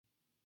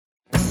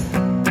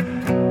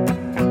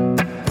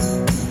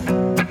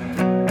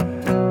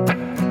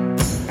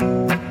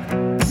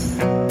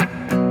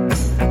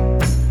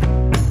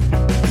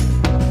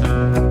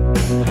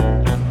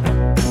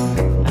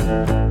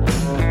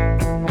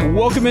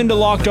Welcome into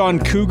Locked On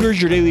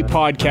Cougars, your daily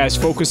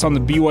podcast focused on the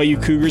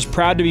BYU Cougars.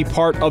 Proud to be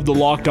part of the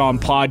Locked On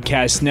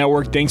Podcast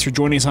Network. Thanks for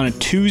joining us on a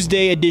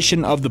Tuesday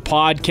edition of the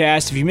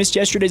podcast. If you missed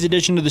yesterday's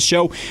edition of the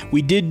show,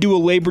 we did do a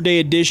Labor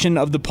Day edition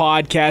of the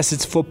podcast.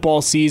 It's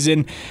football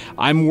season.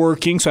 I'm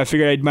working, so I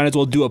figured I might as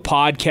well do a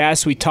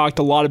podcast. We talked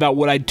a lot about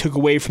what I took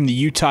away from the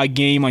Utah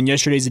game on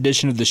yesterday's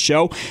edition of the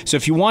show. So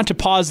if you want to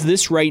pause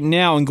this right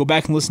now and go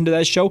back and listen to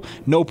that show,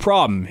 no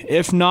problem.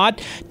 If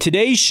not,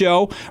 today's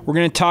show, we're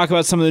going to talk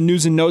about some of the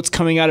news and notes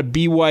coming out of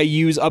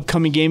BYU's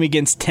upcoming game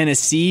against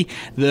Tennessee.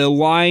 The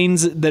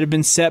lines that have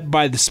been set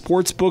by the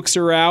sports books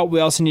are out. We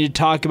also need to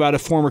talk about a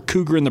former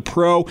Cougar in the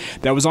Pro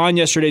that was on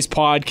yesterday's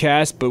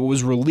podcast but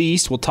was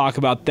released. We'll talk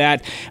about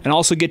that and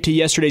also get to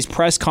yesterday's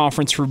press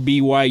conference for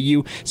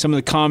BYU, some of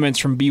the comments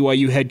from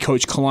BYU head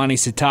coach Kalani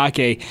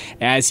Sitake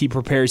as he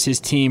prepares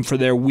his team for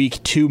their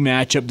Week 2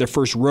 matchup, their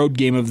first road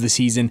game of the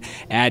season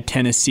at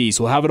Tennessee.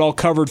 So we'll have it all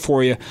covered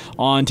for you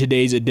on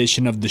today's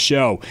edition of the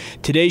show.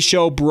 Today's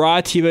show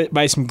brought to you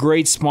by some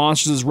great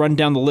sponsors. Let's run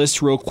down the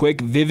list real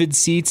quick. Vivid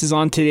Seats is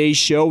on today's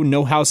show.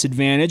 No House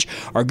Advantage.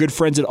 Our good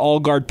friends at All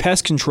Guard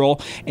Pest Control.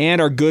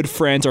 And our good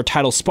friends, our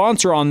title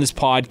sponsor on this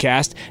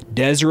podcast,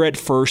 Deseret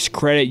First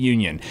Credit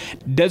Union.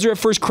 Deseret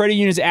First Credit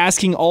Union is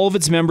asking all of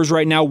its members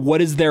right now,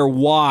 what is their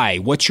why?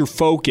 What's your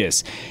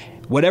focus?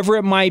 Whatever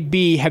it might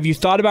be, have you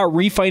thought about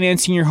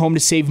refinancing your home to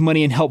save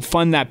money and help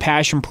fund that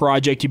passion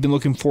project you've been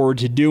looking forward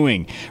to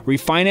doing?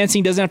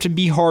 Refinancing doesn't have to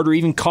be hard or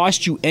even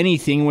cost you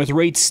anything. With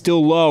rates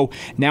still low,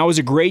 now is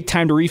a great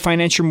time to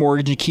refinance your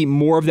mortgage and keep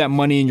more of that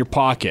money in your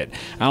pocket.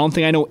 I don't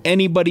think I know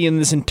anybody in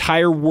this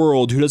entire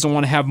world who doesn't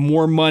want to have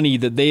more money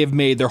that they have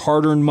made, their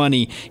hard-earned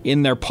money,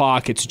 in their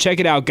pocket. So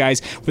check it out,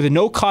 guys. With a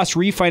no-cost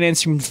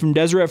refinancing from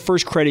Deseret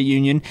First Credit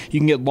Union,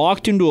 you can get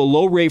locked into a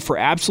low rate for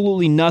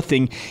absolutely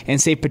nothing and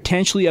save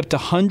potentially up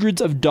to hundreds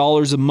of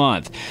dollars a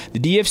month. The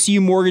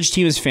DFCU mortgage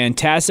team is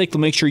fantastic.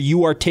 They'll make sure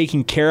you are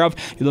taken care of.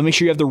 They'll make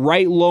sure you have the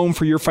right loan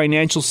for your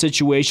financial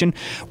situation.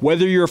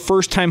 Whether you're a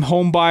first-time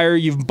home buyer,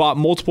 you've bought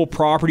multiple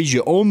properties,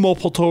 you own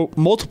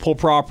multiple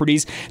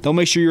properties, they'll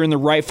make sure you're in the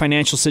right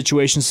financial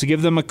situation. So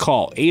give them a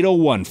call,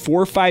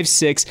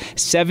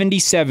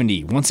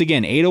 801-456-7070. Once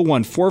again,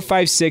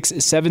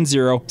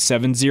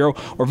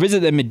 801-456-7070, or visit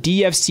them at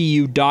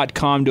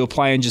dfcu.com to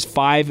apply in just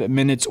 5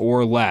 minutes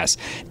or less.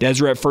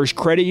 Deseret First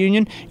Credit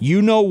Union, you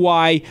know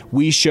why,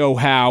 we show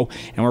how,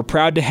 and we're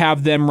proud to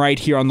have them right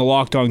here on the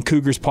Locked On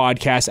Cougars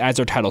podcast as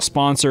our title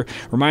sponsor.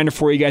 Reminder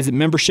for you guys that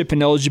membership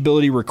and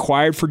eligibility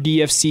required for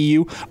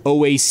DFCU,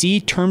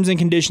 OAC, terms and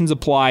conditions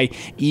apply,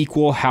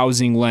 equal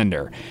housing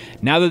lender.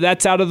 Now that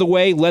that's out of the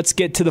way, let's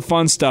get to the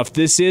fun stuff.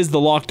 This is the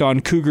Locked On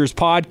Cougars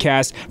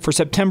podcast for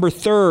September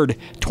 3rd,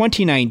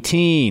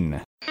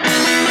 2019.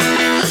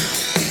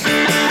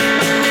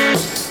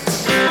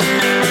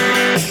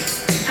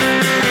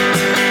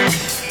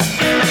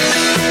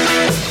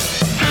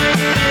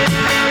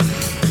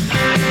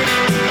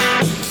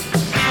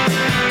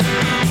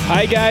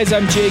 Hi guys,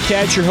 I'm Jay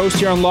Katz, your host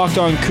here on Locked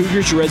On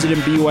Cougars, your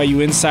resident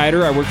BYU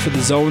insider. I work for the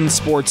Zone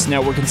Sports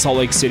Network in Salt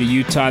Lake City,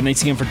 Utah. And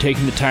thanks again for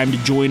taking the time to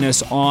join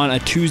us on a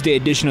Tuesday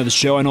edition of the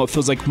show. I know it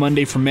feels like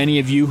Monday for many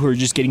of you who are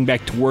just getting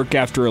back to work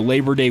after a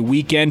Labor Day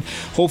weekend.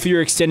 Hopefully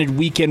your extended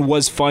weekend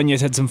was fun. You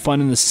guys had some fun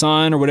in the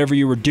sun or whatever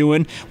you were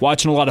doing.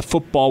 Watching a lot of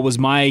football was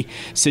my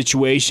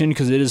situation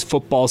because it is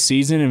football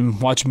season, and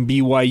watching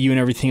BYU and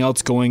everything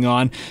else going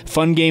on.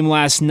 Fun game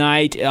last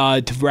night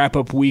to wrap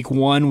up Week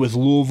 1 with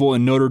Louisville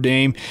and Notre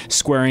Dame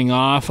squaring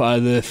off.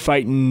 The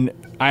Fighting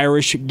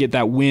Irish get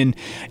that win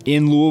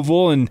in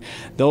Louisville, and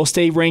they'll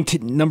stay ranked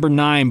number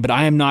 9, but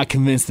I am not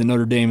convinced that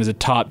Notre Dame is a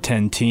top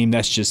 10 team.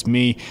 That's just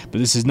me, but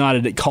this is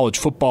not a college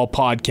football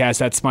podcast.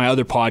 That's my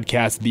other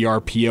podcast, The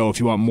RPO.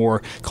 If you want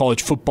more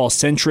college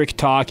football-centric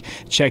talk,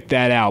 check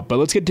that out. But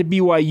let's get to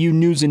BYU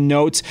news and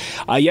notes.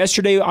 On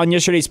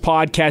yesterday's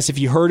podcast, if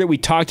you heard it, we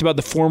talked about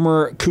the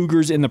former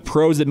Cougars in the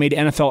pros that made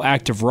NFL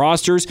active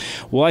rosters.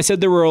 Well, I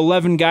said there were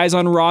 11 guys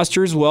on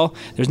rosters. Well,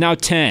 there's now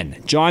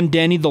 10. John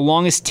Denny, the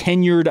longest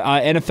tenured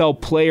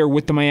NFL player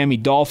with the Miami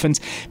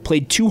Dolphins,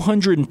 played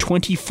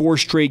 224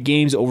 straight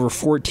games over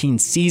 14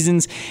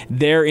 seasons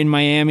there in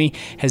Miami,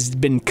 has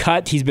been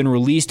cut. He's been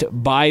released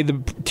by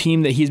the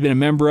team that he's been a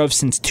member of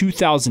since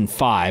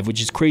 2005, which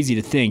is crazy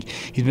to think.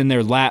 He's been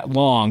there that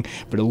long,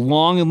 but a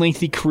long and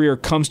lengthy career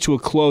comes to a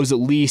close, at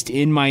least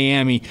in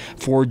Miami,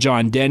 for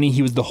John Denny.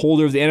 He was the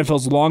holder of the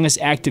NFL's longest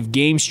active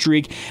game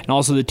streak and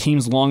also the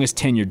team's longest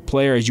tenured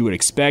player, as you would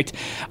expect.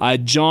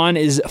 John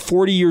is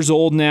 40 years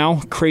old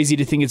now. Crazy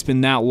to think it's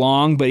been that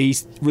long. But he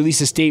released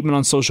a statement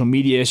on social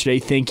media yesterday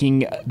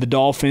thanking the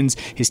Dolphins,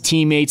 his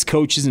teammates,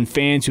 coaches, and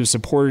fans who have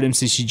supported him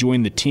since he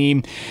joined the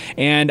team.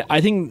 And I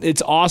think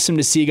it's awesome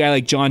to see a guy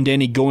like John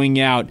Denny going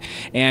out,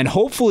 and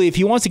hopefully if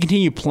he wants to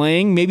continue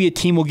playing, maybe a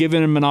team will give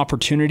him an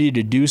opportunity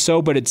to do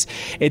so. But it's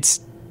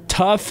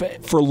tough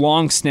for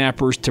long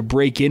snappers to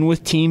break in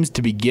with teams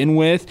to begin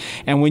with.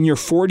 And when you're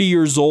 40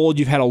 years old,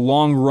 you've had a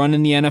long run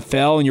in the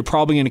NFL, and you're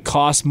probably going to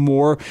cost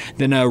more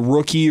than a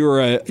rookie or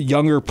a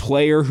younger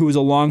player who is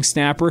a long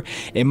snapper.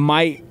 It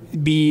might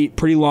be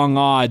pretty long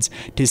odds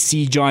to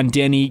see John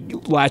Denny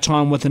latch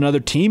on with another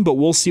team, but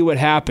we'll see what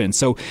happens.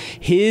 So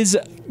his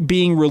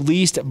being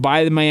released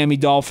by the Miami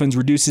Dolphins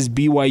reduces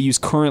BYU's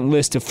current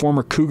list of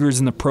former Cougars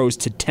in the pros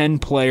to 10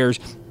 players.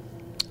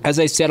 As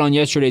I said on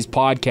yesterday's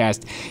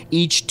podcast,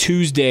 each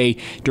Tuesday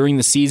during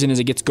the season as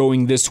it gets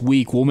going this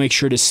week, we'll make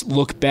sure to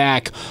look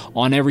back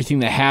on everything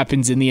that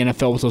happens in the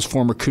NFL with those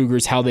former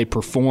Cougars, how they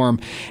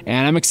perform.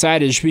 And I'm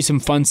excited. There should be some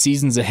fun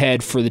seasons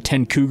ahead for the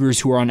 10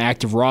 Cougars who are on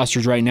active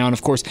rosters right now. And,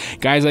 of course,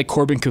 guys like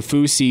Corbin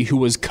Kaufusi, who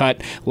was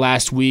cut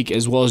last week,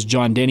 as well as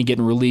John Denny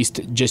getting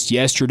released just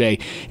yesterday.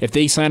 If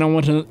they sign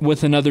on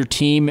with another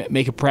team,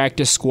 make a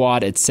practice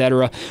squad,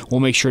 etc.,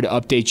 we'll make sure to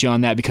update you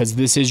on that because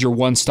this is your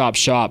one-stop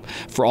shop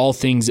for all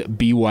things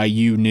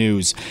BYU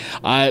news.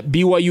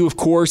 BYU, of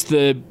course,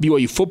 the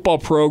BYU football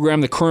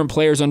program, the current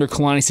players under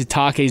Kalani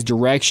Sitake's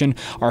direction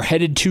are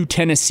headed to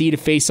Tennessee to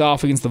face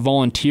off against the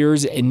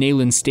Volunteers in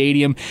Neyland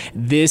Stadium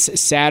this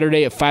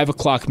Saturday at 5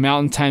 o'clock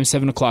Mountain Time,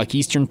 7 o'clock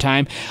Eastern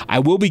Time. I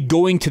will be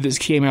going to this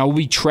game. I will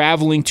be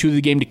traveling to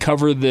the game to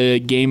cover the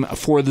game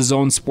for the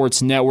Zone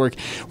Sports Network.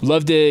 We'd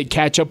love to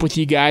catch up with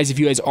you guys. If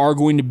you guys are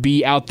going to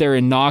be out there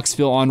in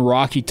Knoxville on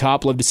Rocky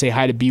Top, love to say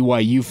hi to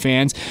BYU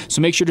fans.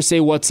 So make sure to say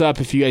what's up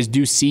if you guys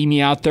do see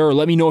me out there, or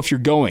let me know if you're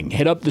going.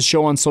 Hit up the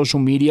show on social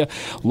media,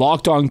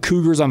 Locked On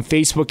Cougars on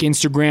Facebook,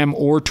 Instagram,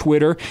 or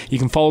Twitter. You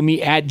can follow me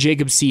at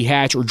Jacob C.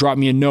 Hatch or drop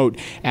me a note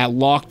at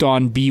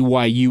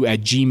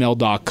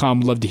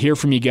lockedonbyu@gmail.com. Love to hear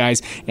from you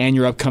guys and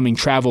your upcoming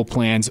travel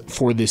plans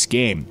for this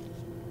game.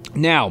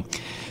 Now,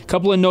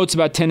 couple of notes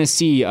about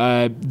Tennessee.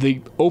 The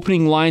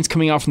opening lines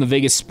coming out from the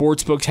Vegas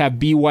sportsbooks have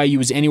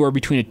BYU as anywhere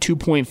between a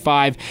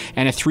 2.5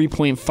 and a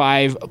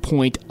 3.5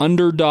 point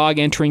underdog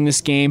entering this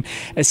game.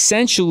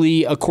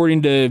 Essentially,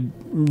 according to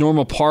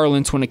normal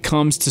parlance when it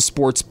comes to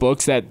sports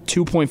books, that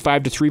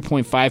 2.5 to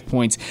 3.5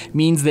 points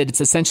means that it's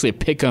essentially a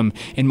pick'em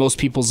in most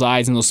people's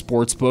eyes in those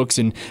sports books,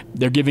 and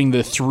they're giving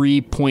the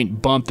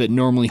 3-point bump that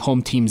normally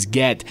home teams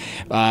get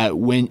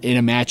when in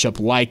a matchup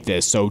like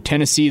this. So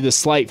Tennessee, the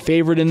slight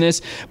favorite in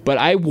this, but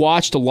I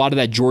watched a lot of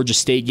that Georgia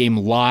State game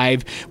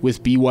live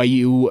with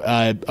BYU,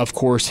 of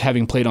course,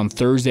 having played on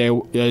Thursday.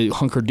 I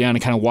hunkered down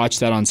and kind of watched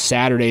that on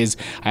Saturdays.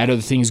 I had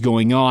other things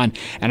going on,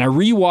 and I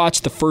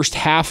rewatched the first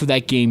half of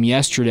that game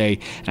yesterday.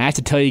 And I have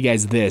to tell you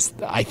guys this,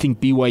 I think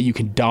BYU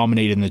can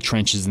dominate in the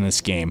trenches in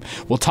this game.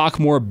 We'll talk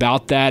more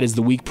about that as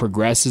the week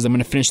progresses. I'm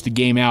going to finish the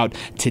game out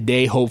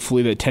today,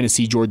 hopefully, the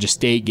Tennessee-Georgia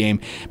State game.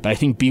 But I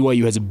think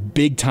BYU has a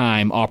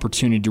big-time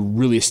opportunity to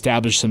really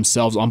establish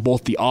themselves on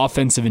both the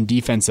offensive and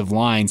defensive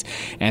lines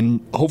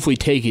and hopefully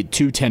take it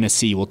to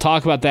Tennessee. We'll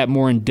talk about that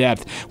more in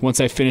depth once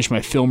I finish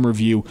my film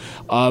review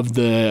of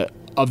the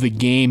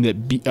game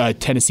that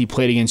Tennessee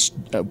played against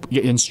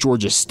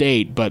Georgia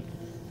State. But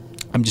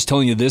I'm just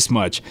telling you this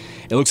much.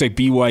 It looks like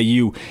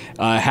BYU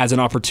has an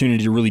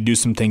opportunity to really do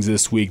some things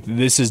this week.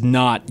 This is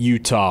not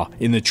Utah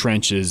in the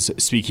trenches,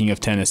 speaking of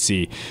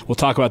Tennessee. We'll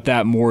talk about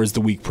that more as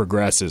the week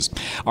progresses.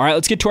 All right,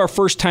 let's get to our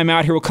first time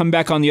out here. We'll come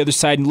back on the other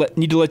side and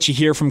need to let you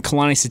hear from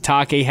Kalani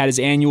Sitake. Had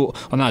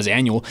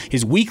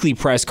his weekly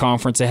press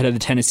conference ahead of the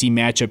Tennessee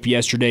matchup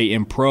yesterday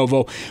in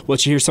Provo. We'll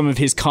let you hear some of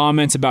his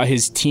comments about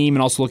his team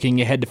and also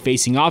looking ahead to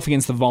facing off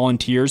against the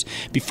Volunteers.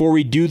 Before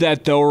we do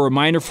that, though, a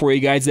reminder for you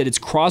guys that it's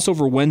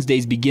Crossover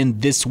Wednesdays begin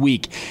this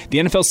week. The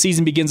NFL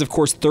season begins, of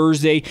course,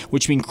 Thursday,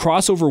 which means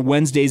Crossover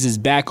Wednesdays is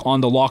back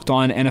on the Locked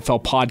On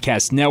NFL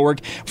Podcast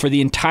Network. For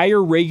the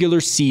entire regular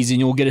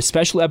season, you'll get a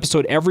special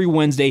episode every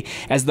Wednesday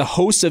as the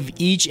hosts of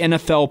each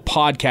NFL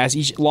podcast,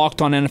 each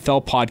Locked On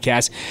NFL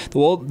podcast,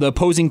 the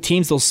opposing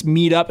teams, they'll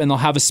meet up and they'll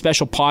have a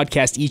special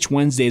podcast each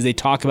Wednesday as they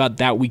talk about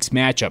that week's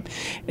matchup.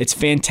 It's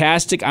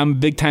fantastic. I'm a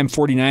big-time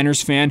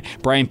 49ers fan.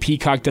 Brian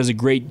Peacock does a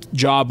great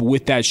job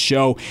with that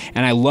show,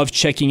 and I love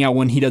checking out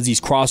when he does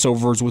these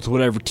crossovers with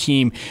whatever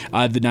team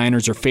the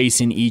Niners are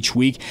facing each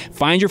week.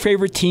 Find your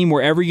favorite team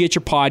wherever you get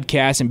your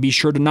podcast, and be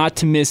sure not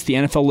to miss the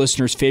NFL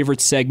listeners'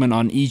 favorite segment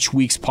on each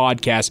week's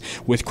podcast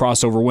with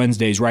Crossover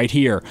Wednesdays right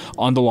here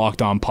on the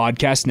Locked On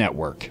Podcast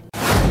Network.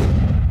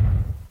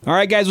 All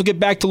right, guys, we'll get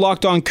back to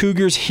Locked On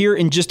Cougars here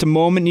in just a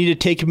moment. Need to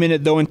take a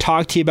minute, though, and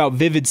talk to you about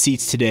Vivid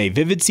Seats today.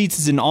 Vivid Seats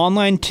is an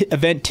online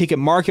event ticket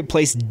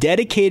marketplace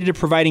dedicated to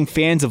providing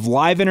fans of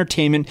live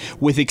entertainment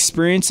with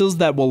experiences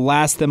that will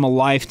last them a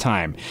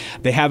lifetime.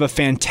 They have a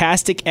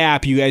fantastic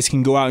app you guys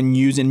can go out and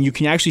use, and you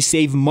can actually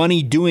save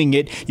money doing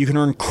it. You can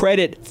earn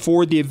credit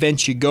for the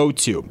events you go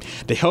to.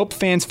 They help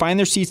fans find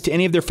their seats to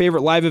any of their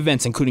favorite live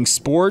events, including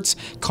sports,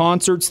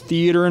 concerts,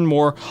 theater, and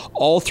more,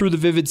 all through the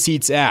Vivid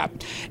Seats app.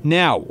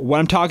 Now, what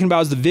I'm talking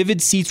about is the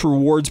Vivid Seats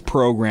Rewards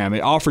program.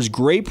 It offers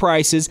great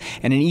prices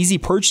and an easy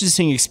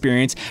purchasing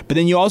experience, but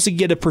then you also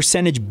get a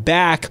percentage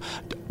back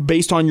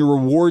based on your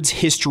rewards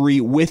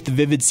history with the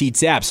Vivid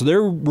Seats app. So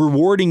they're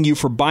rewarding you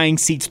for buying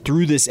seats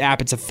through this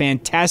app. It's a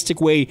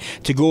fantastic way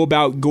to go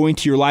about going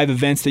to your live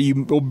events that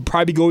you will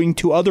probably be going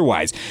to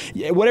otherwise.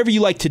 Whatever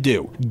you like to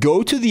do,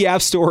 go to the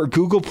App Store or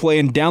Google Play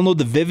and download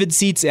the Vivid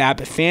Seats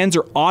app. Fans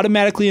are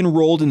automatically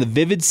enrolled in the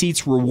Vivid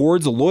Seats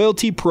Rewards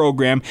loyalty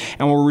program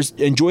and will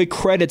enjoy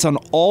credits on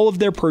all of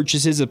their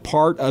purchases as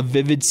part of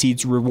Vivid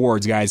Seats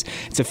Rewards, guys.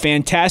 It's a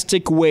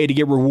fantastic way to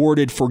get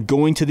rewarded for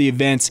going to the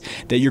events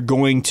that you're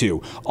going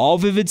to. All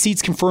Vivid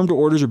Seats confirmed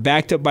orders are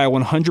backed up by a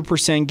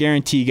 100%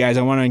 guarantee, guys.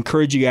 I want to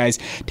encourage you guys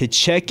to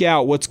check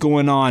out what's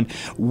going on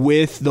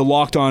with the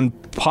Locked On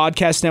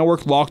Podcast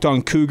Network, Locked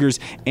On Cougars,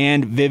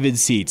 and Vivid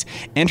Seats.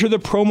 Enter the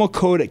promo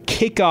code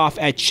KICKOFF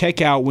at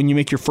checkout when you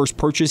make your first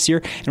purchase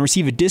here and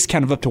receive a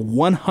discount of up to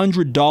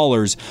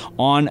 $100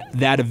 on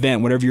that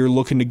event, whatever you're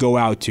looking to go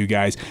out to,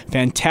 guys.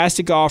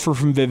 Fantastic offer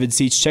from Vivid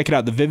Seats. Check it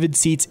out, the Vivid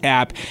Seats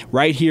app,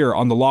 right here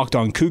on the Locked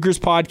On Cougars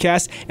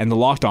podcast and the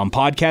Locked On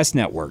Podcast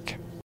Network.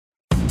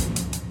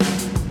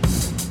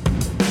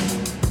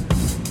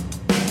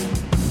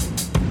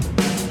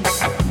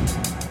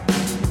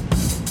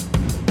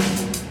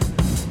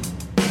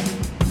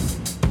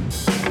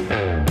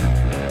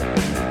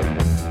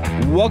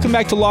 Welcome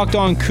back to Locked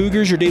On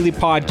Cougars, your daily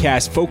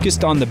podcast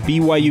focused on the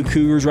BYU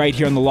Cougars right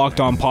here on the Locked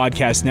On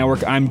Podcast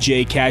Network. I'm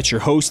Jay Katz, your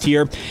host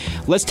here.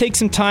 Let's take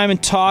some time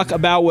and talk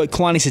about what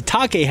Kalani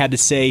Sitake had to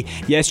say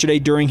yesterday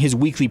during his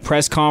weekly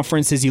press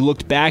conference as he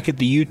looked back at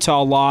the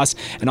Utah loss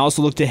and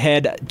also looked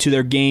ahead to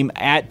their game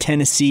at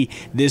Tennessee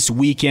this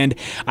weekend.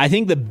 I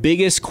think the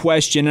biggest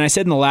question, and I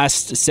said in the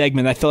last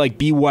segment, I feel like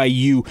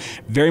BYU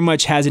very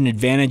much has an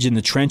advantage in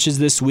the trenches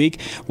this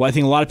week. Well, I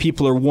think a lot of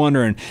people are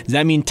wondering, does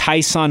that mean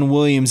Tyson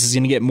Williams is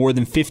going to get more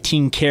than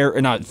 7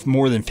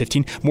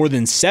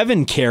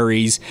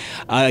 carries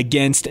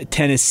against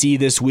Tennessee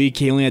this week?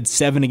 He only had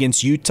 7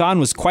 against Utah and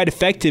was quite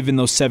effective in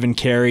those 7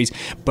 carries,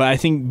 but I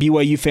think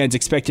BYU fans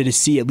expected to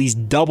see at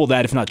least double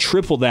that, if not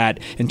triple that,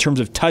 in terms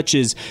of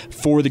touches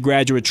for the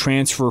graduate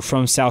transfer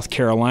from South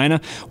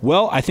Carolina.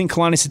 Well, I think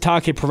Kalani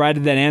Sitake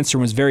provided that answer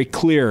and was very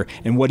clear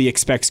in what he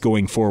expects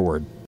going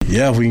forward.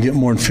 Yeah, if we can get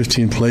more than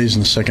 15 plays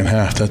in the second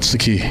half, that's the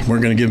key. We're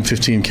going to give him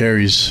 15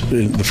 carries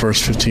in the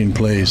first 15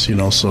 plays,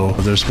 so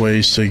there's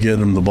ways to get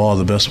him the ball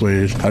the best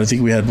way. I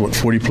think we had,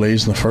 40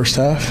 plays in the first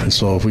half, and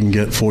so if we can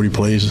get 40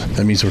 plays,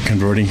 that means we're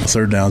converting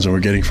third downs and we're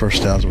getting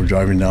first downs and we're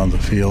driving down the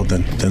field,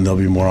 then there'll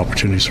be more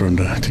opportunities for him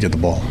to get the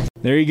ball.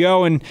 There you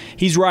go, and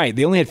he's right.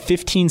 They only had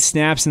 15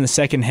 snaps in the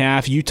second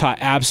half. Utah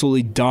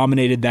absolutely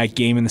dominated that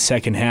game in the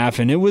second half,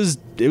 and it was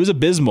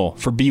abysmal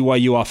for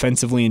BYU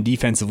offensively and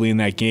defensively in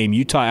that game.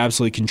 Utah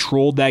absolutely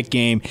controlled that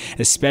game,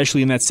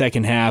 especially in that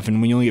second half,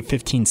 and when you only get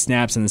 15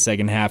 snaps in the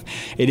second half,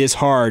 it is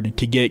hard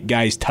to get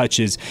guys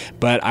touches,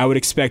 but I would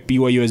expect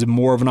BYU has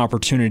more of an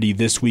opportunity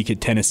this week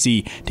at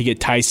Tennessee to get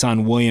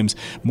Tyson Williams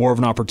more of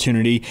an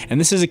opportunity, and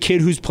this is a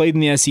kid who's played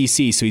in the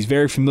SEC, so he's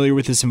very familiar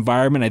with this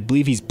environment. I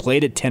believe he's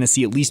played at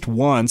Tennessee at least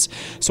once,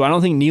 so I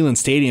don't think Neyland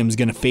Stadium is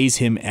going to faze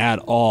him at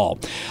all.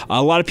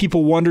 A lot of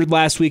people wondered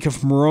last week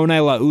if Moroni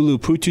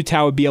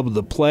Laulu-Pututau would be able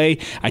to play.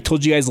 I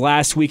told you guys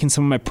last week in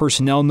some of my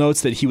personnel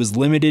notes that he was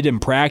limited in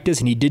practice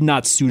and he did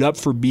not suit up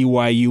for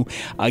BYU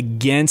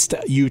against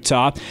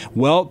Utah.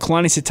 Well,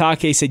 Kalani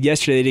Sitake said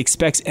yesterday that he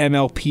expects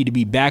MLP to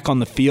be back on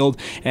the field,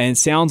 and it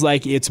sounds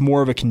like it's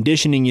more of a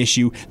conditioning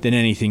issue than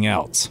anything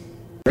else.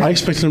 I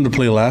expected him to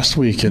play last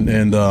week, and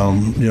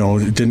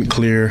it didn't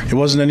clear. It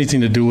wasn't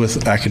anything to do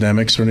with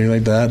academics or anything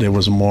like that. It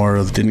was more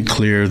of didn't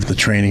clear the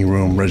training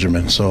room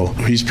regimen. So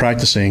he's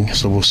practicing,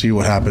 so we'll see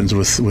what happens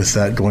with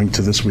that going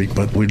to this week,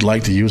 but we'd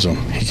like to use him.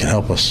 He can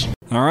help us.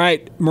 All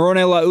right, Moroni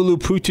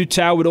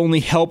Laulu-Pututau would only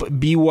help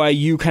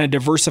BYU kind of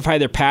diversify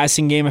their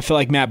passing game. I feel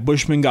like Matt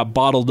Bushman got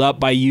bottled up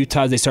by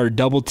Utah as they started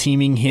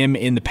double-teaming him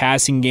in the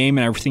passing game,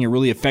 and I think it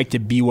really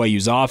affected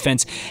BYU's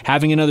offense.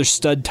 Having another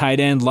stud tight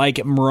end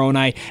like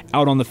Moroni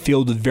out on the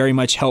field would very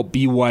much help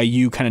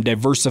BYU kind of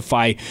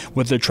diversify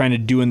what they're trying to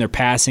do in their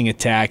passing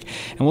attack,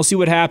 and we'll see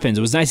what happens.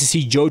 It was nice to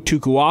see Joe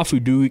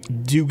Tukuafu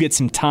do get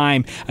some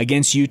time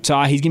against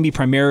Utah. He's going to be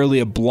primarily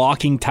a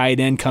blocking tight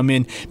end, come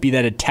in, be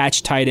that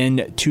attached tight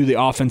end to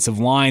the offensive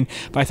line,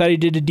 but I thought he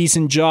did a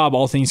decent job,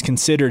 all things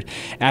considered,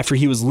 after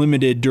he was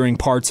limited during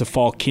parts of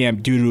fall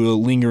camp due to a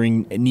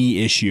lingering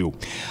knee issue.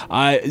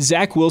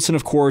 Zach Wilson,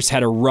 of course,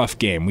 had a rough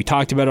game. We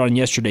talked about it on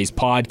yesterday's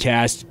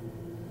podcast.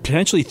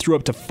 Potentially threw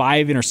up to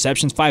 5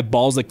 interceptions, 5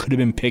 balls that could have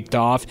been picked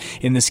off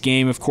in this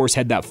game. Of course,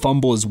 had that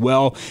fumble as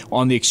well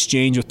on the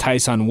exchange with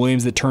Tyson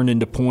Williams that turned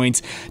into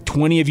points.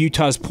 20 of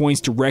Utah's points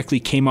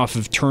directly came off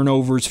of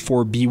turnovers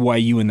for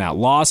BYU in that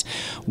loss.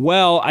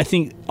 Well, I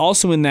think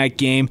also in that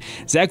game,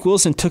 Zach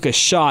Wilson took a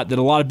shot that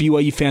a lot of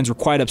BYU fans were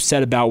quite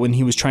upset about when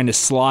he was trying to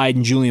slide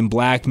and Julian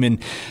Blackman.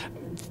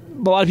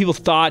 A lot of people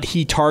thought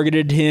he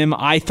targeted him.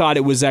 I thought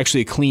it was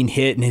actually a clean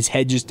hit, and his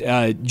head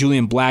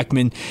Julian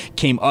Blackman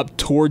came up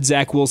towards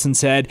Zach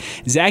Wilson's head.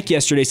 Zach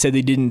yesterday said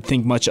they didn't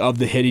think much of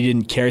the hit. He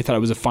didn't care. He thought it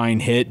was a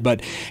fine hit.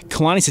 But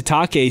Kalani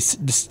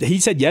Sitake, he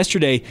said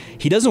yesterday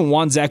he doesn't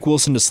want Zach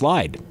Wilson to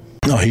slide.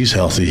 No, he's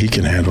healthy. He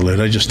can handle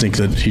it. I just think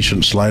that he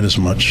shouldn't slide as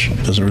much.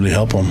 Doesn't really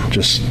help him.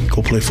 Just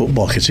go play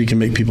football because he can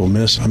make people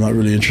miss. I'm not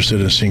really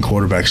interested in seeing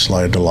quarterbacks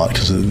slide a lot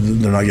because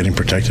they're not getting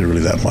protected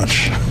really that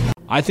much.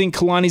 I think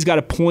Kalani's got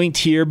a point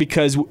here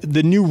because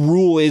the new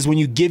rule is when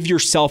you give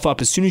yourself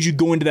up, as soon as you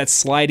go into that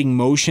sliding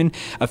motion,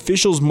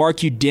 officials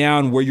mark you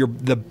down where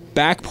the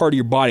back part of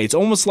your body. It's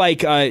almost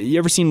like you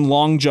ever seen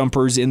long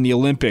jumpers in the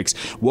Olympics?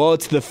 Well,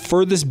 it's the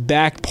furthest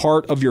back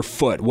part of your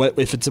foot. What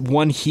if it's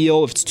one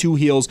heel, if it's two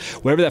heels,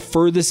 whatever that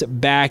furthest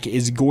back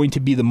is going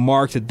to be the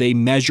mark that they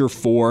measure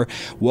for.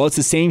 Well, it's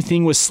the same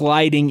thing with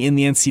sliding in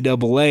the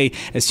NCAA.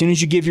 As soon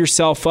as you give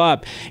yourself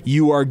up,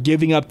 you are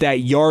giving up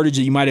that yardage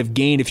that you might have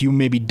gained if you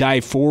maybe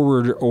dived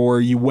forward or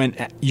you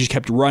just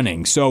kept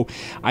running. So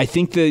I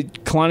think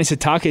that Kalani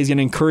Sitake is going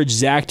to encourage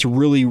Zach to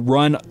really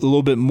run a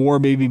little bit more,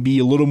 maybe be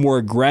a little more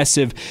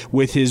aggressive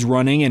with his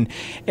running. And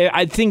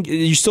I think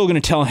you're still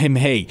going to tell him,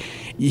 hey,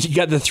 you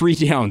got the 3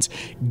 downs.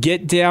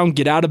 Get down,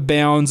 get out of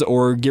bounds,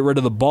 or get rid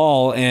of the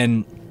ball.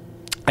 And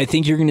I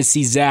think you're going to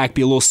see Zach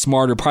be a little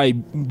smarter,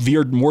 probably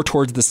veered more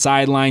towards the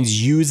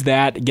sidelines, use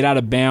that, get out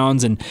of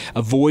bounds, and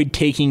avoid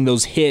taking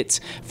those hits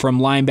from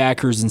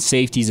linebackers and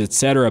safeties,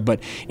 etc.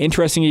 But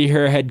interesting to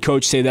hear a head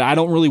coach say that I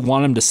don't really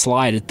want him to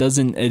slide. It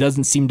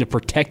doesn't seem to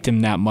protect him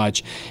that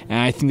much, and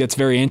I think that's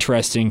very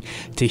interesting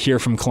to hear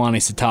from Kalani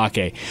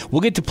Sitake.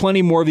 We'll get to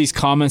plenty more of these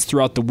comments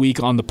throughout the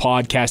week on the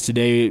podcast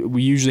today.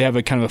 We usually have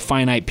a kind of a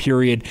finite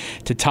period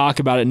to talk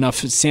about Enough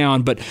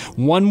Sound, but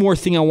one more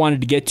thing I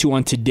wanted to get to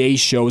on today's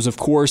show is, of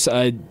course,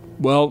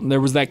 there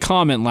was that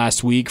comment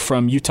last week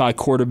from Utah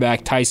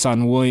quarterback Tyler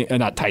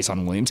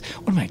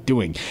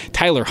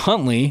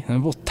Huntley.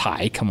 Well,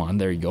 Ty, come on,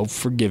 there you go,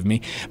 forgive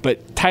me.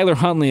 But Tyler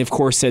Huntley, of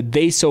course, said,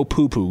 "They so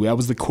poo-poo." That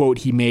was the quote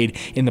he made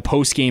in the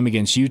post game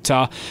against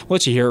Utah. I'll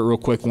let you hear it real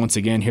quick once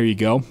again. Here you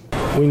go.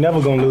 We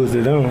never gonna lose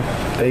to them.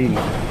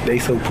 They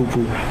so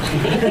poo-poo.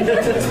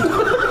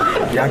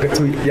 Y'all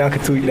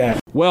could tweet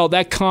that. Well,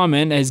 that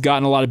comment has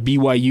gotten a lot of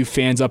BYU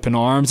fans up in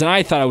arms, and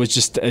I thought it was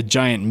just a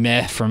giant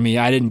meh for me.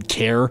 I didn't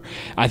care.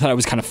 I thought it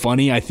was kind of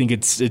funny. I think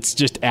it's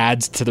just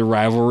adds to the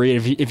rivalry.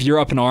 If you're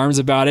up in arms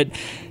about it,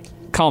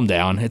 calm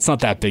down. It's not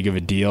that big of a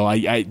deal.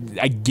 I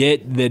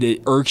get that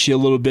it irks you a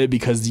little bit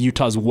because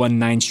Utah's won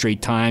 9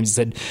 straight times. He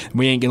said,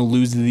 we ain't going to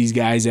lose to these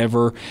guys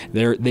ever.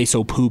 They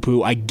so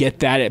poo-poo. I get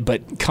that,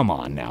 but come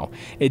on now.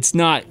 It's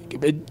not.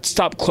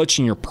 Stop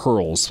clutching your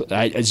pearls.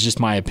 It's just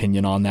my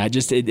opinion on that.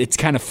 It's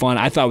kind of fun.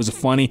 I thought it was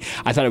funny.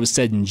 I thought it was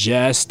said in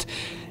jest.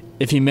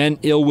 If he meant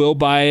ill will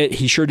by it,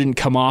 he sure didn't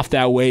come off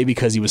that way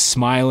because he was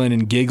smiling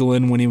and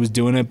giggling when he was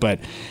doing it,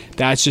 but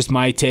that's just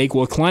my take.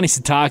 Well, Kalani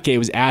Sitake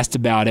was asked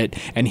about it,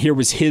 and here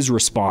was his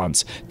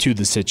response to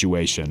the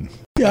situation.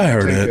 Yeah, I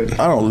heard it.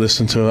 I don't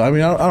listen to it. I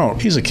mean, I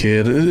don't. He's a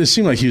kid. It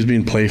seemed like he was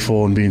being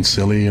playful and being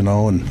silly, and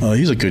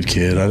he's a good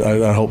kid.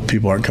 I hope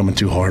people aren't coming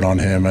too hard on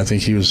him. I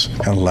think he was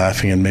kind of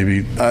laughing, and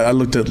maybe I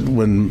looked at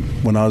when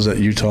I was at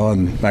Utah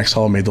and Max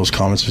Hall made those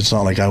comments. It's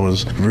not like I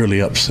was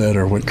really upset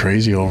or went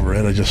crazy over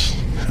it.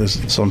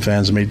 Some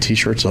fans made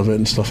T-shirts of it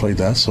and stuff like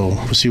that. So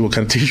we'll see what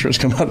kind of T-shirts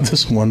come out of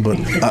this one. But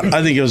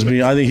I think he was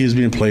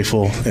being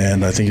playful,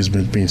 and I think he's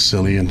been being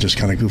silly and just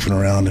kind of goofing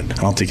around. And I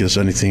don't think there's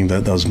anything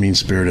that was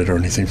mean-spirited or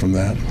anything from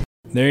that.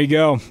 There you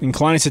go. And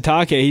Kalani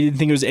Sitake, he didn't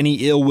think there was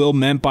any ill will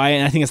meant by it,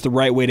 and I think that's the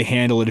right way to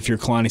handle it if you're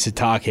Kalani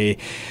Sitake.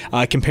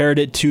 Compared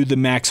it to the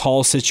Max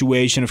Hall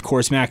situation. Of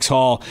course, Max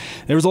Hall,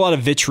 there was a lot of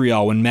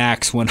vitriol when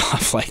Max went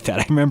off like that.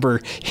 I remember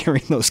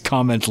hearing those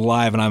comments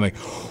live, and I'm like,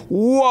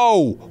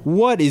 whoa,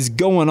 what is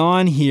going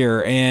on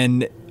here?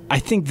 And I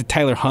think that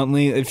Tyler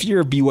Huntley, if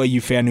you're a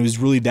BYU fan who's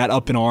really that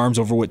up in arms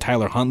over what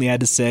Tyler Huntley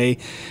had to say,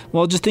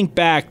 well, just think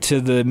back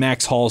to the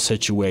Max Hall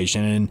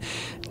situation, and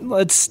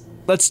let's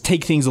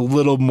take things a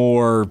little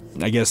more,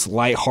 I guess,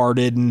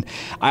 lighthearted. And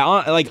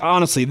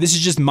honestly, this is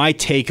just my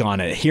take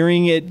on it.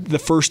 Hearing it the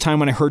first time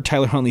when I heard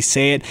Tyler Huntley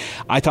say it,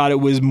 I thought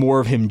it was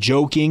more of him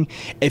joking.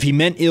 If he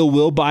meant ill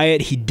will by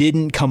it, he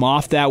didn't come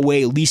off that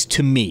way, at least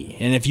to me.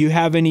 And if you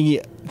have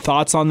any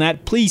thoughts on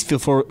that, please feel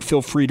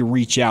free to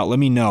reach out. Let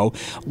me know.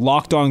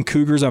 Locked On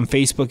Cougars on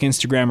Facebook,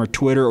 Instagram, or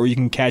Twitter, or you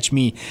can catch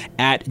me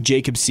at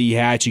Jacob C.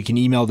 Hatch. You can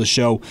email the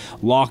show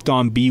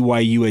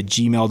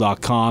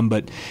lockedonbyu@gmail.com.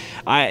 But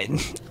I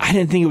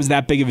didn't think it was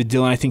that big of a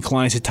deal, and I think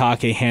Kalani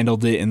Sitake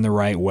handled it in the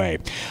right way.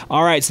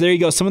 All right, so there you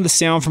go. Some of the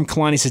sound from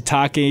Kalani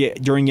Sitake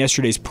during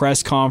yesterday's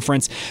press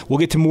conference. We'll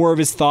get to more of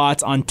his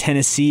thoughts on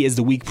Tennessee as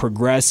the week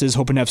progresses.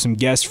 Hoping to have some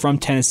guests from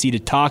Tennessee to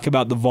talk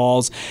about the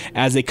Vols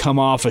as they come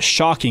off a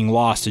shocking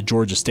loss to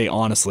Georgia State.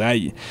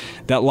 Honestly,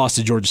 that loss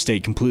to Georgia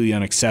State completely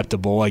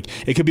unacceptable. Like,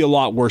 it could be a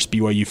lot worse,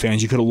 BYU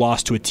fans. You could have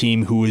lost to a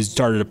team who has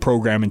started a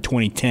program in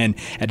 2010,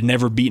 had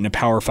never beaten a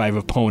Power 5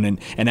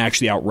 opponent, and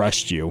actually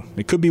outrushed you.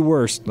 It could be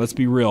worse. Let's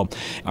be real.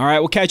 All right,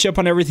 we'll catch up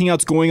on everything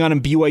else going on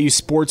in BYU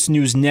sports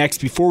news next.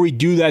 Before we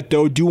do that,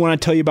 though, do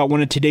want to tell you about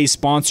one of today's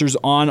sponsors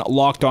on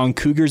Locked On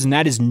Cougars, and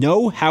that is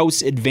No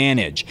House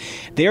Advantage.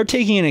 They are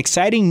taking an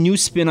exciting new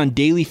spin on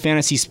daily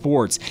fantasy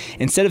sports.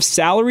 Instead of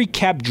salary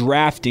cap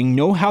drafting,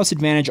 No House Advantage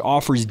Advantage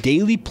offers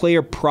daily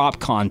player prop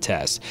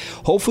contests.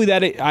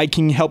 Hopefully I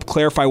can help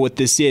clarify what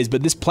this is,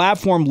 but this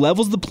platform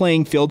levels the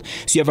playing field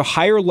so you have a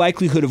higher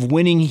likelihood of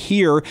winning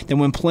here than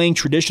when playing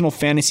traditional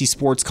fantasy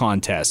sports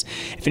contests.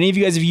 If any of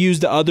you guys have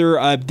used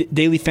other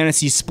daily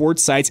fantasy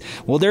sports sites,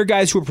 well, they're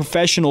guys who are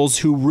professionals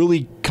who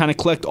really kind of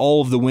collect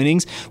all of the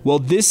winnings. Well,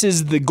 this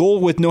is the goal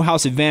with No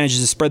House Advantage,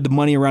 is to spread the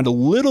money around a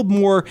little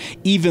more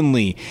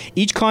evenly.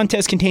 Each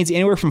contest contains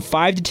anywhere from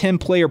 5 to 10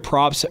 player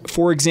props.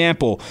 For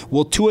example,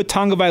 will Tua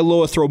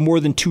Tagovailoa throw more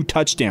than 2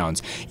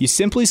 touchdowns? You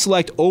simply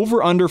select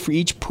over/under for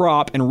each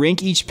prop and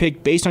rank each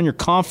pick based on your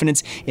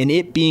confidence in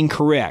it being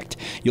correct.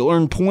 You'll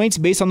earn points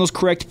based on those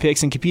correct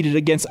picks and compete it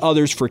against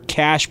others for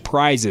cash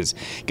prizes.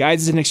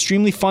 Guys, it's an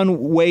extremely fun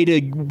way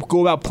to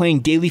go about playing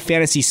daily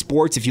fantasy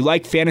sports. If you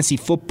like fantasy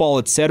football,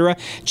 etc.,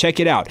 check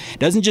it out. It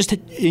doesn't just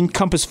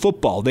encompass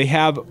football. They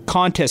have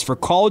contests for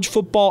college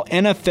football,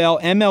 NFL,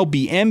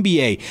 MLB,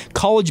 NBA,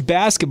 college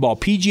basketball,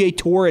 PGA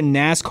Tour, and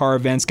NASCAR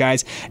events,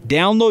 guys.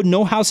 Download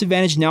No House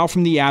Advantage now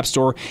from the App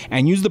Store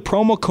and use the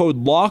promo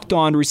code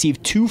LOCKEDON to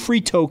receive 2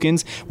 free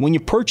tokens when you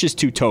purchase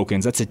 2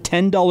 tokens. That's a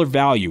 $10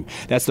 value.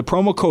 That's the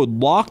promo code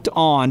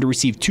LOCKEDON to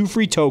receive 2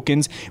 free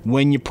tokens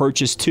when you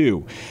purchase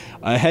 2.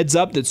 A heads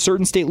up that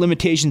certain state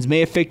limitations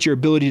may affect your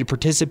ability to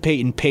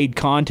participate in paid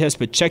contests,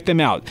 but check them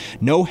out.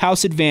 No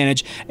House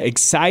Advantage,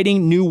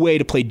 exciting new way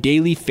to play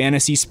daily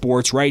fantasy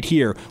sports right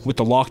here with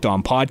the Locked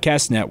On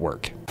Podcast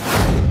Network.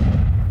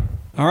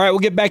 All right, we'll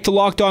get back to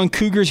Locked On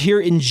Cougars here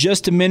in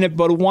just a minute,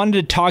 but I wanted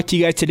to talk to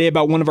you guys today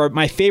about one of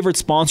my favorite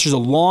sponsors, a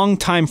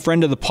longtime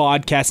friend of the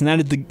podcast,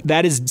 and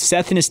that is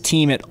Seth and his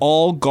team at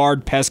All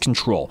Guard Pest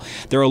Control.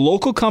 They're a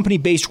local company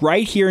based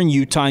right here in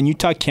Utah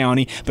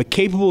County, but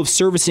capable of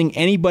servicing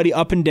anybody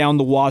up and down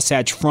the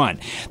Wasatch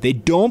Front. They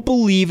don't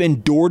believe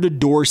in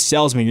door-to-door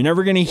salesmen. You're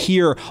never going to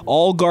hear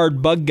All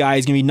Guard bug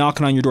guys going to be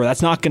knocking on your door.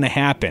 That's not going to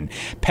happen.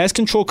 Pest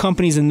control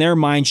companies in their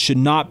minds should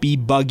not be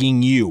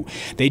bugging you.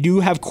 They do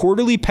have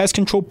quarterly pest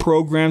control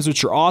programs,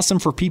 which are awesome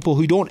for people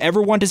who don't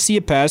ever want to see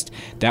a pest,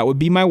 that would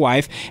be my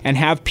wife, and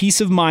have peace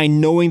of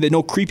mind knowing that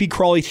no creepy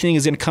crawly thing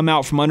is going to come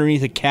out from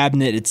underneath a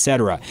cabinet,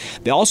 etc.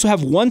 They also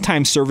have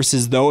one-time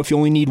services, though, if you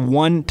only need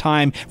one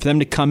time for them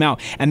to come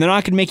out, and they're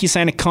not going to make you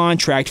sign a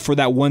contract for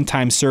that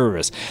one-time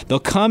service. They'll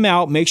come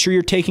out, make sure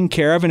you're taken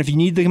care of, and if you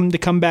need them to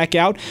come back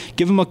out,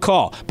 give them a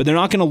call, but they're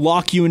not going to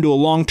lock you into a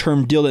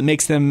long-term deal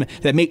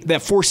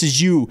that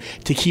forces you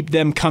to keep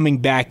them coming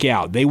back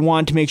out. They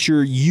want to make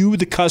sure you,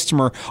 the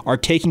customer,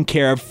 are taken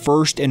care of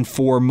first and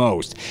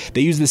foremost.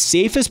 They use the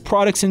safest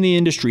products in the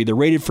industry. They're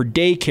rated for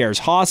daycares,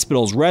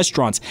 hospitals,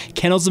 restaurants,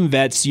 kennels, and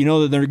vets. You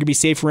know that they're going to be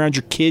safe around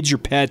your kids, your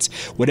pets,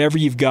 whatever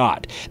you've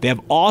got. They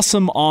have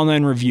awesome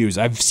online reviews.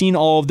 I've seen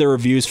all of their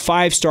reviews,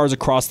 5 stars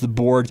across the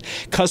board.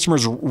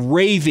 Customers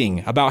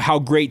raving about how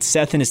great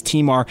Seth and his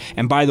team are.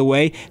 And by the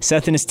way,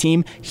 Seth and his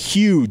team,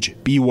 huge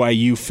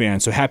BYU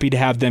fans. So happy to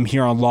have them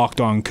here on Locked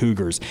On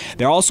Cougars.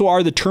 They also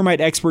are the termite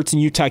experts in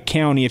Utah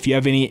County if you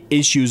have any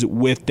issues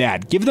with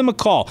that. Give them a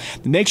call.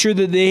 Make sure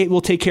that they will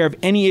take care of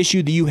any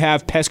issue that you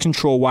have pest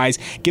control wise.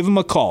 Give them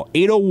a call,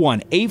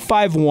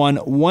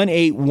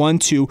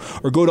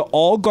 801-851-1812, or go to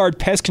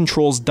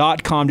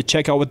allguardpestcontrols.com to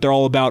check out what they're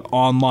all about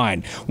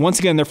online. Once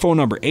again, their phone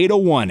number,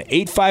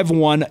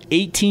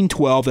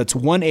 801-851-1812. That's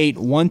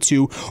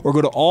 1812, or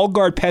go to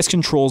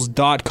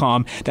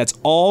allguardpestcontrols.com. That's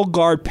All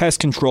Guard Pest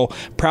Control,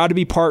 proud to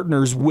be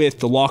partners with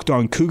the Locked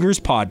On Cougars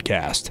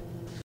podcast.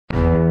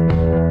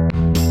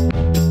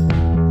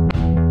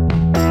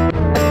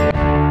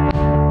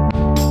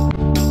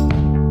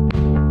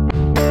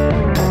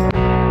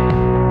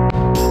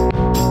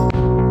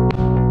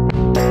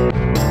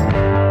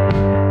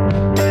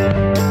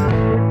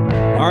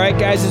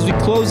 Guys, as we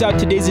close out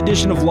today's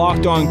edition of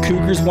Locked On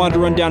Cougars, wanted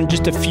to run down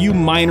just a few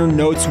minor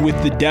notes with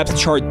the depth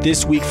chart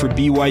this week for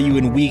BYU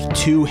in Week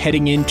 2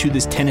 heading into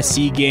this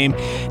Tennessee game.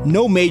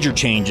 No major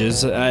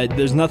changes.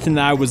 There's nothing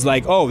that I was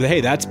like, oh, hey,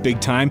 that's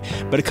big time.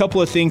 But a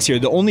couple of things here.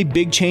 The only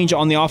big change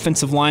on the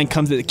offensive line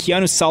comes that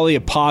Keanu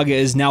Saleapaga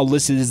is now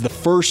listed as the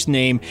first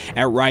name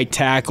at right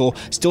tackle.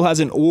 Still has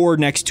an or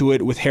next to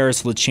it with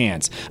Harris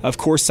LaChance. Of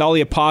course,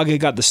 Saleapaga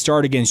got the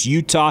start against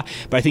Utah,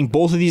 but I think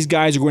both of these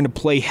guys are going to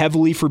play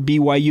heavily for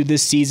BYU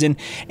this season,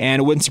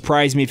 and it wouldn't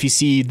surprise me if you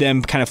see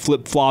them kind of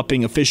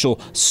flip-flopping official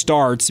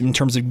starts in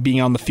terms of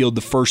being on the field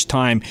the first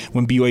time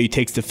when BYU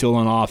takes the field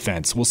on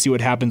offense. We'll see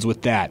what happens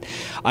with that.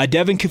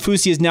 Devin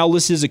Kaufusi is now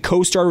listed as a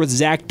co-starter with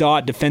Zach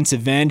Dott,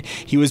 defensive end.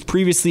 He was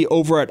previously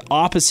over at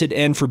opposite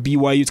end for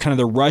BYU. It's kind of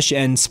the rush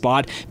end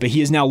spot, but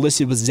he is now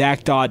listed with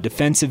Zach Dott,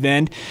 defensive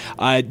end.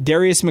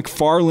 Darius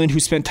McFarland, who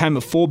spent time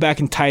at fullback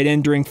and tight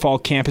end during fall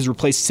camp, has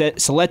replaced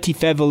Saleti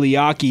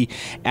Fevaliaki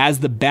as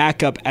the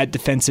backup at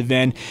defensive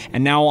end,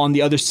 and now on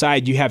the other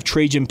side, you have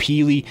Trajan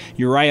Peely,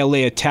 Uriah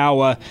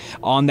Leatawa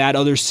on that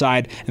other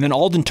side. And then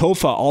Alden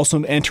Tofa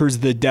also enters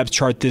the depth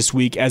chart this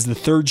week as the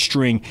third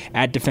string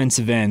at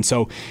defensive end.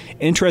 So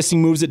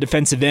interesting moves at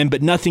defensive end,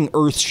 but nothing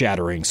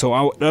earth-shattering. So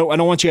I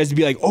don't want you guys to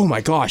be like, oh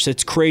my gosh,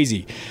 that's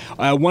crazy.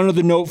 One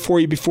other note for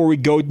you before we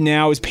go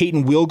now is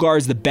Peyton Wilgar Allgaier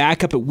is the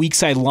backup at weak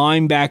side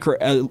linebacker,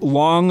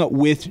 along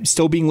with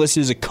still being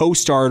listed as a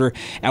co-starter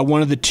at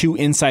one of the two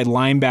inside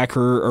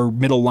linebacker or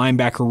middle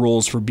linebacker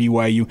roles for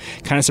BYU.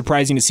 Kind of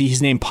surprising to see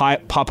his name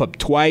pop up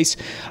twice,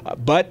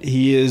 but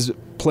he is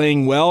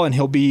playing well, and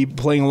he'll be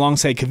playing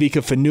alongside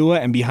Kavika Fanua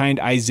and behind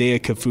Isaiah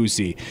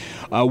Kafusi.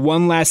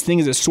 One last thing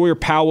is that Sawyer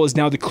Powell is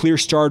now the clear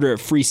starter at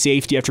free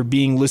safety after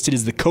being listed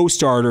as the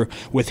co-starter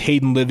with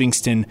Hayden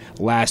Livingston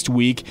last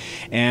week.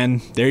 And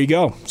there you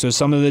go. So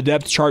some of the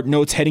depth chart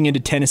notes heading into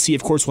Tennessee.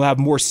 Of course, we'll have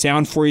more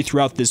sound for you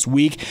throughout this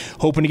week.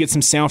 Hoping to get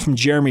some sound from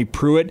Jeremy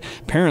Pruitt.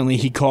 Apparently,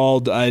 he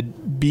called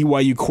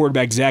BYU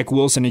quarterback Zach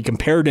Wilson and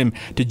compared him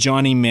to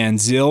Johnny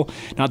Manziel.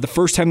 Not the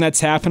first time that's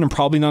happened, and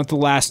probably not the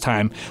last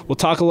time. We'll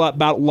talk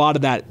about a lot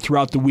of that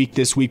throughout the week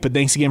this week, but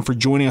thanks again for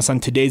joining us on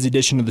today's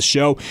edition of the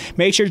show.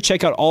 Make sure to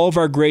check out all of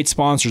our great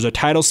sponsors. Our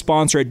title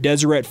sponsor at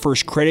Deseret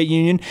First Credit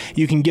Union.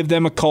 You can give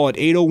them a call at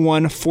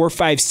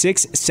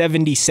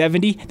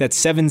 801-456-7070. That's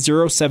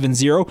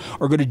 7070. Or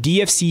go to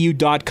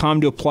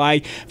dfcu.com to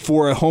apply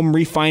for a home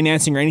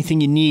refinancing or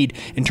anything you need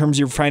in terms of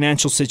your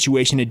financial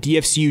situation at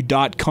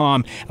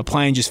dfcu.com.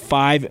 Apply in just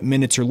 5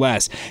 minutes or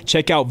less.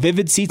 Check out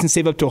Vivid Seats and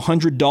save up to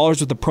 $100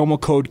 with the promo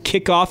code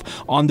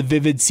KICKOFF on the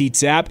Vivid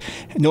Seats app.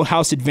 No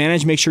house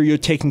advantage. Make sure you're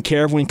taken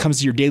care of when it comes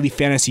to your daily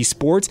fantasy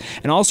sports.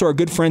 And also our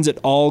good friends at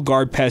All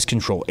Guard Pest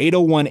Control,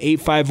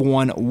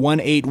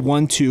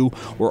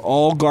 801-851-1812 or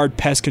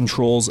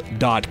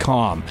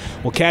allguardpestcontrols.com.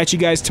 We'll catch you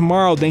guys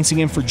tomorrow. Thanks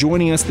again for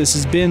joining us. This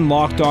has been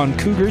Locked On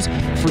Cougars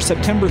for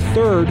September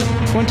 3rd,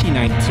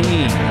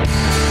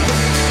 2019.